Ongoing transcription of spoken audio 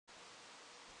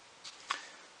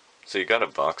So you got a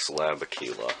Voxelab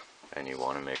Aquila, and you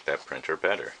want to make that printer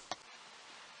better.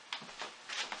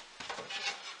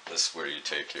 This is where you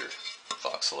take your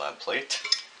Voxelab plate,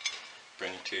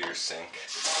 bring it to your sink,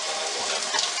 and you want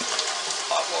to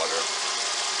hot water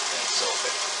and soak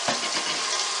it.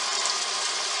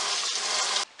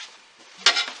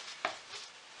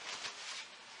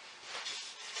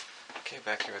 Okay,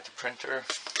 back here at the printer,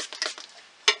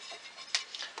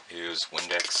 I use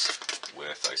Windex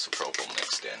with isopropyl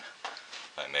mixed in.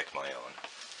 I make my own.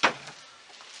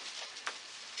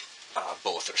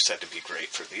 Both are said to be great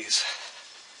for these.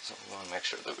 So we want to make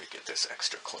sure that we get this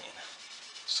extra clean.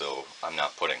 So I'm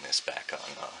not putting this back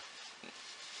on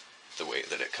the way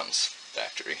that it comes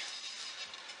factory.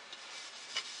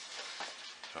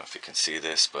 I don't know if you can see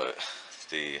this, but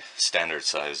the standard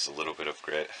size is a little bit of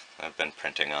grit. I've been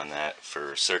printing on that.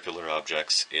 For circular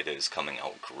objects, it is coming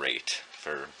out great.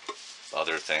 For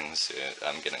other things,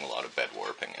 I'm getting a lot of bed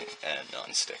warping and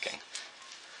non-sticking.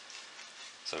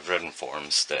 So I've read in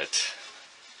forums that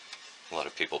a lot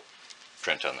of people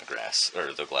print on the glass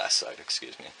side,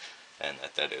 excuse me, and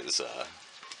that is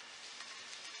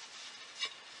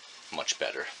much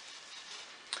better.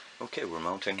 Okay, we're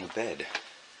mounting the bed.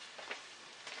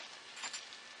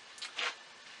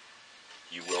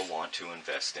 You will want to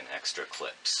invest in extra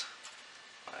clips.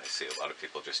 I see a lot of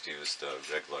people just use the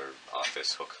regular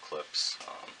office hook clips.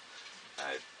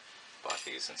 I bought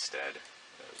these instead.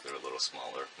 They're a little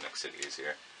smaller, makes it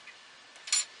easier.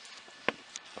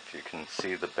 If you can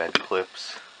see the bed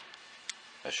clips,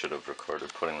 I should have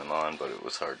recorded putting them on, but it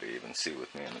was hard to even see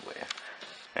with me in the way.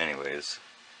 Anyways,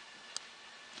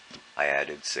 I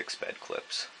added 6 bed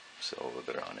clips, so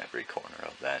they're on every corner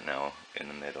of that now. In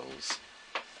the middles,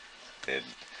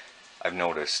 I've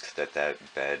noticed that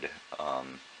bed,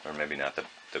 or maybe not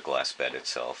the glass bed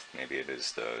itself, maybe it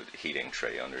is the heating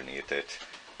tray underneath it,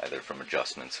 either from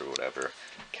adjustments or whatever,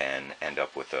 can end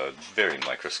up with a very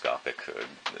microscopic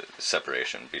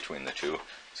separation between the two.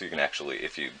 So you can actually,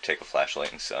 if you take a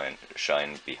flashlight and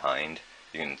shine behind,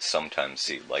 you can sometimes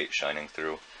see light shining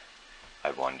through. I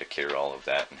wanted to cure all of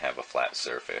that and have a flat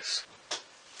surface.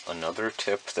 Another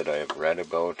tip that I have read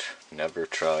about, never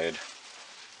tried,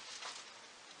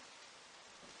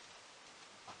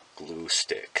 glue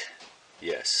stick.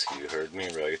 Yes, you heard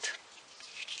me right.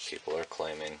 People are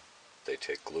claiming they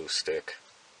take glue stick,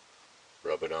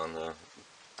 rub it on the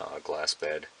glass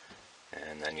bed,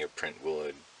 and then your print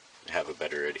will have a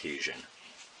better adhesion.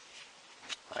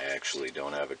 I actually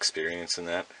don't have experience in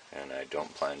that, and I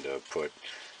don't plan to put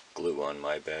glue on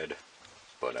my bed,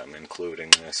 but I'm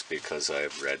including this because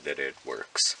I've read that it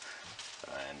works.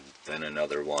 And then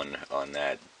another one on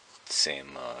that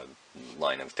same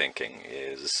line of thinking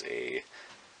is a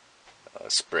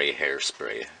spray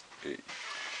hairspray.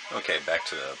 Okay, back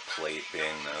to the plate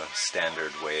being the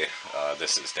standard way.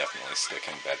 This is definitely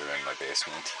sticking better in my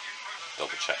basement.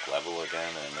 Double check level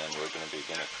again, and then we're going to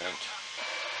begin a print.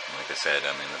 Like I said,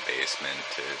 I'm in the basement.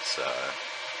 It's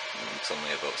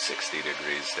only about 60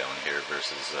 degrees down here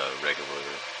versus a regular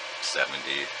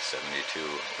 70, 72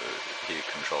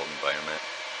 heat-controlled environment.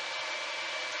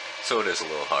 So it is a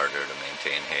little harder to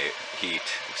maintain heat,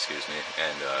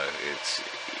 and it's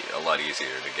a lot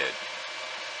easier to get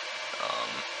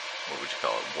what would you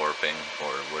call it, warping,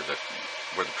 or where the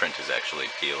print is actually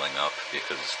peeling up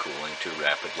because it's cooling too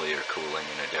rapidly or cooling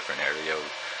in a different area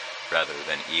rather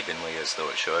than evenly as though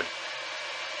it should.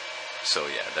 So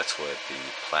yeah, that's what the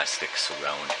plastic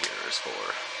surround here is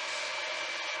for.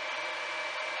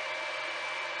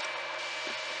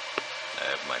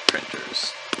 I have my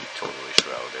printers totally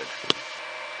shrouded,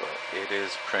 but it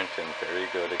is printing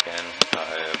very good again.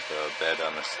 I have the bed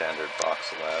on the standard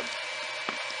Voxelab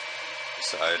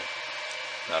side,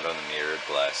 not on the mirrored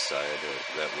glass side.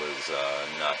 That was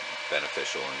not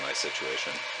beneficial in my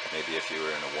situation. Maybe if you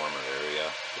were in a warmer area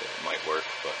it might work,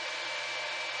 but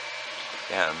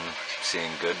yeah, I'm seeing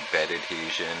good bed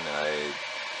adhesion. I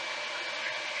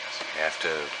have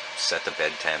to set the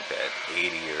bed temp at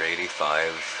 80 or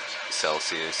 85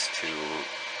 Celsius to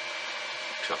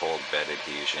hold bed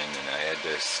adhesion, and I had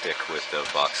to stick with the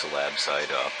Voxelab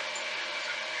side up.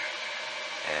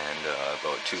 And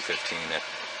about 210,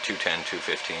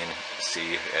 215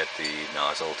 C at the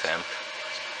nozzle temp.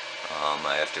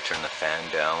 I have to turn the fan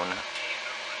down,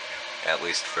 at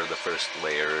least for the first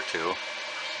layer or two.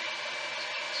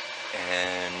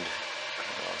 And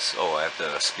I have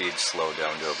the speed slow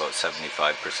down to about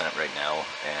 75% right now,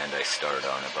 and I start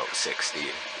on about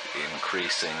 60,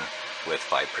 increasing with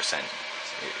 5%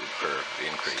 per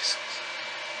increase.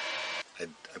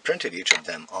 I printed each of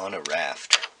them on a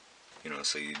raft.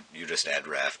 So you just add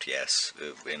raft, yes,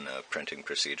 in the printing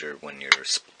procedure when you're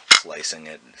slicing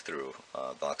it through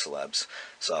Voxelab's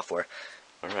software.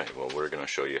 Alright, well we're going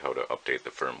to show you how to update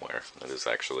the firmware. That is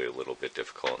actually a little bit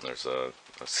difficult, and there's a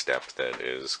step that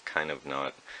is kind of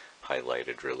not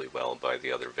highlighted really well by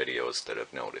the other videos that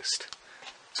I've noticed.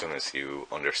 As soon as you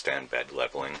understand bed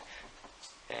leveling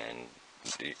and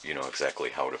you know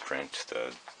exactly how to print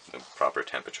the proper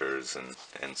temperatures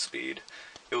and speed,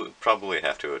 you'll probably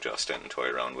have to adjust it and toy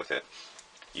around with it.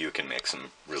 You can make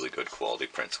some really good quality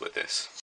prints with this.